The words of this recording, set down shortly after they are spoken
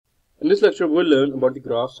In this lecture, we'll learn about the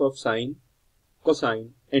graphs of sine,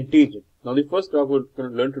 cosine, and tangent. Now, the first graph we're going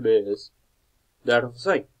to learn today is that of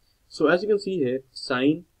sine. So, as you can see here,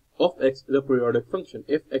 sine of x is a periodic function.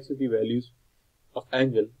 If x is the values of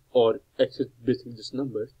angle, or x is basically just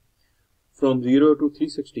numbers, from 0 to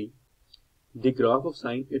 360, the graph of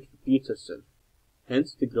sine, it repeats itself.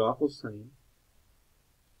 Hence, the graph of sine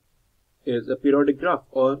is a periodic graph,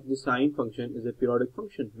 or the sine function is a periodic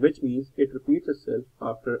function, which means it repeats itself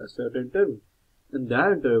after a certain interval. And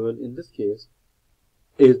that interval in this case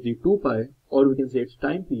is the 2 pi, or we can say its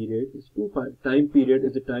time period is 2 pi. Time period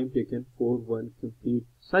is the time taken for one complete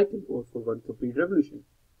cycle or for one complete revolution,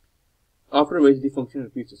 after which the function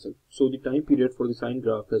repeats itself. So the time period for the sine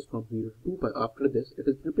graph is from 0 to 2 pi. After this, it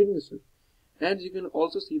is repeating itself. And you can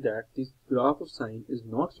also see that the graph of sine is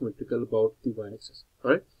not symmetrical about the y-axis,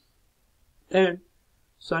 right? And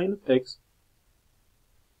sine of x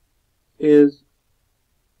is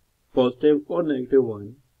positive or negative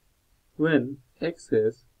 1 when x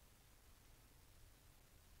is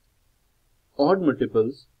odd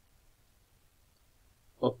multiples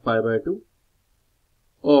of pi by 2,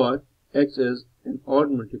 or x is an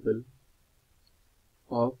odd multiple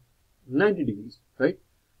of 90 degrees, right?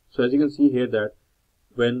 So as you can see here that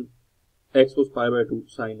when x was pi by 2,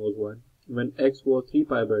 sine was 1. When x was 3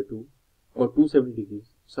 pi by 2, or 270 degrees,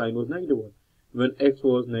 sine was negative 1. When x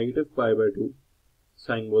was negative pi by 2,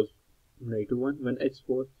 sine was negative 1. When x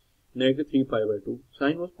was negative 3 pi by 2,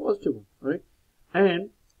 sine was positive 1, right?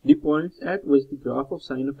 And the points at which the graph of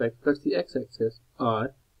sine of x cuts the x-axis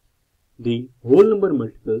are the whole number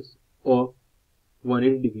multiples of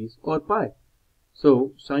 180 degrees or pi.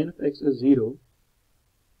 So sine of x is 0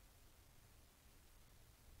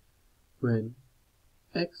 when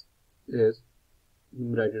x is,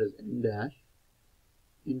 we write it as n dash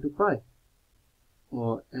into pi,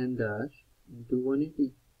 or n dash into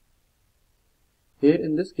 180. Here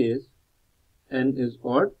in this case, n is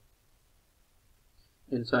odd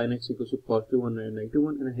and sine x equals to positive 1 and negative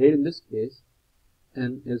 1, and here in this case,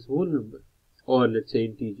 n is whole number, or let's say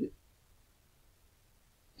integer,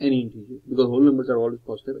 any integer, because whole numbers are always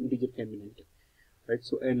positive, integer can be negative, right?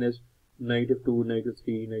 So n is negative 2, negative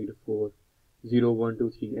 3, negative 4, 0, 1,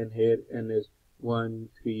 2, 3, and here n is 1,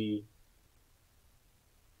 3,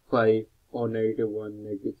 5, or negative 1,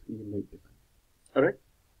 negative 3, and negative 5. Alright?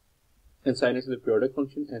 And sine x is a periodic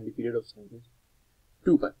function, and the period of sine is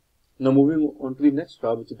 2 pi. Now moving on to the next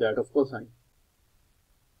graph, which is that of cosine.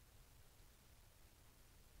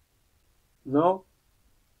 Now,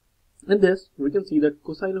 in this, we can see that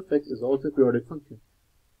cosine of x is also a periodic function,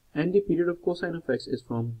 and the period of cosine of x is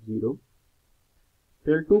from 0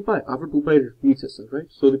 till 2 pi. After 2 pi, it repeats itself, right?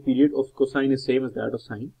 So the period of cosine is same as that of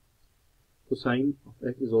sine. Cosine of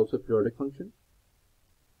x is also a periodic function,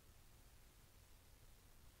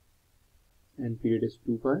 and period is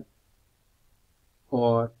 2 pi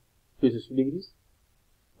or 360 degrees,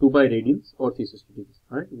 2 pi radians or 360 degrees.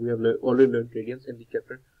 Alright, we have already learned radians in the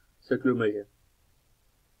chapter circular measure.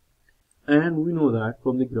 And we know that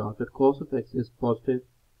from the graph that cos of x is positive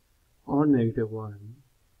or negative 1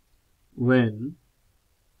 when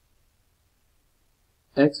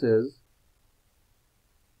x is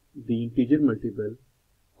the integer multiple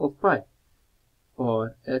of pi,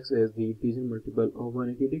 or x is the integer multiple of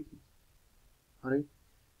 180 degrees. Alright,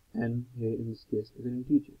 and here in this case is an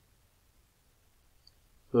integer.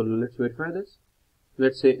 So let's verify this.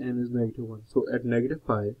 Let's say n is negative 1. So at negative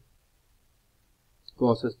pi,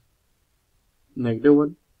 cos is negative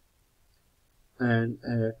 1, and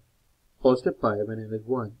at positive pi, when n is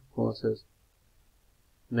 1, cos is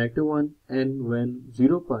negative 1, and when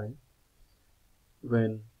 0 pi,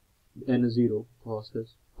 when n is 0, cos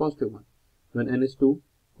is positive 1. When n is 2,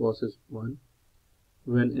 cos is 1.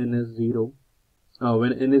 When n is 0,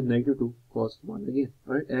 when n is negative 2, cos 1 again,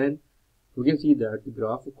 right? And we can see that the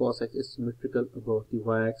graph of cos x is symmetrical about the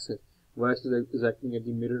y-axis. Y-axis is acting at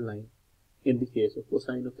the mirror line in the case of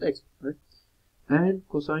cosine of x, right? And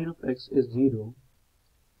cosine of x is 0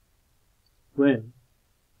 when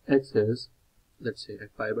x is, let's say,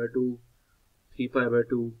 at pi by 2, 3 pi by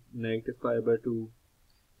 2, negative pi by 2,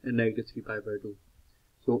 and negative 3 pi by 2.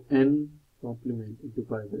 So n complement into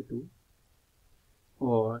pi by 2,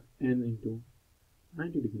 or n into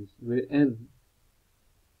 90 degrees, where n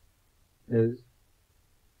is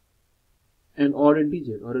an odd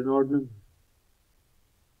integer or an odd number.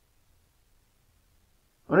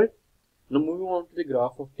 Alright, now moving on to the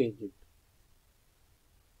graph of tangent.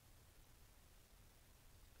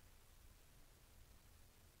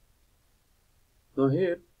 Now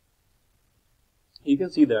here you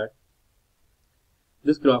can see that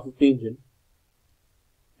this graph of tangent,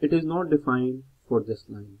 it is not defined for this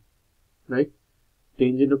line. right?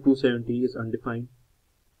 Tangent of 270 is undefined,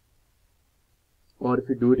 or if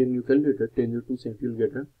you do it in your calculator, tangent of 270, you'll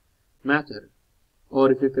get a math error.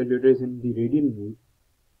 Or if your calculator is in the radian mode,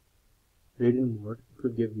 it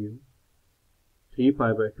will give you 3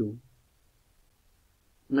 pi by 2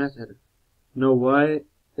 math error. Now why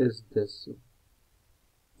is this so?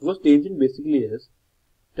 Because tangent basically is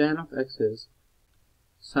tan of x is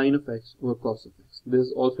sine of x over cos of x. This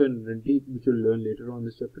is also an identity which you'll learn later on in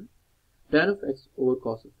this chapter. Tan of x over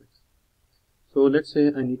cos of x. So let's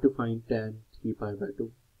say I need to find tan 3 pi by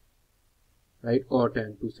 2, right? Or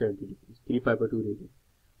tan 270 degrees, 3 pi by 2 radian.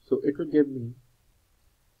 So it will give me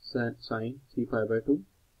sine 3 pi by 2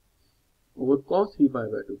 over cos 3 pi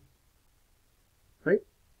by 2, right?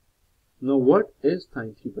 Now what is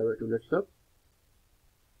sine 3 pi by 2? Let's look.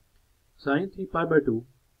 Sine 3 pi by 2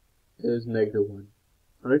 is -1,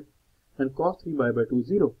 alright? And cos 3 pi by 2 is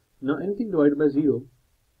 0. Now anything divided by 0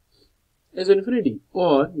 is infinity,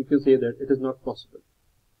 or you can say that it is not possible,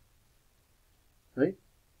 right?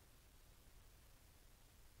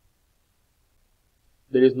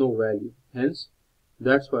 There is no value, hence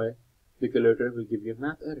that's why the calculator will give you a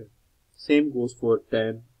math error. Same goes for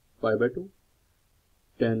tan pi by 2,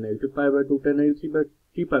 tan negative pi by 2, tan negative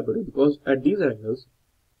 3 pi by 2, because at these angles,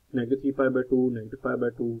 negative 3 pi by 2, negative pi by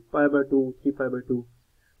 2, pi by 2, 3 pi by 2,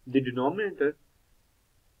 the denominator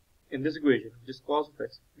in this equation, which is cos of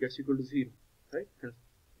x, gets equal to 0, right? Hence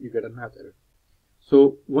you get a math error.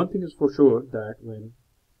 So one thing is for sure, that when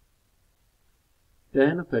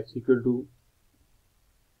tan of x equal to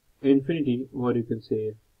infinity, or you can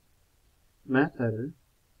say math error,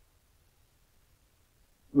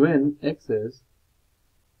 when x is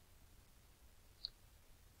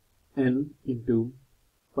n into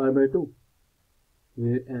pi by 2,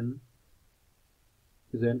 where n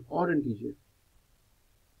is an odd integer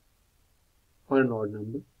or an odd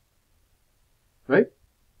number, right?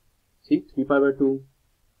 See, 3 pi by 2,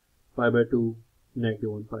 pi by 2,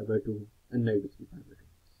 -1 pi by 2, and -3 pi by 2.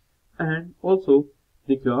 And also,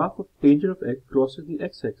 the graph of tangent of x crosses the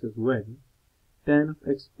x-axis when tan of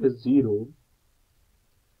x is 0,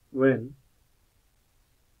 when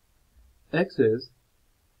x is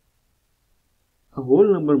a whole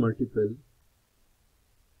number multiple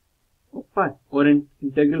of pi, or an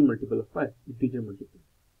integral multiple of pi, integer,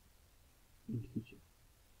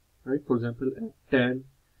 right? For example, tan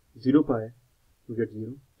 0 pi we get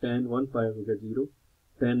 0, tan 1 pi we get 0,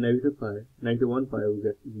 tan negative pi, -1 pi we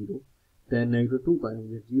get 0, tan -2 pi we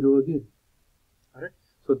get 0 again. Alright,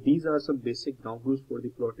 so these are some basic ground rules for the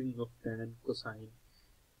plotting of tan, cosine,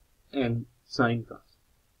 and sine graphs.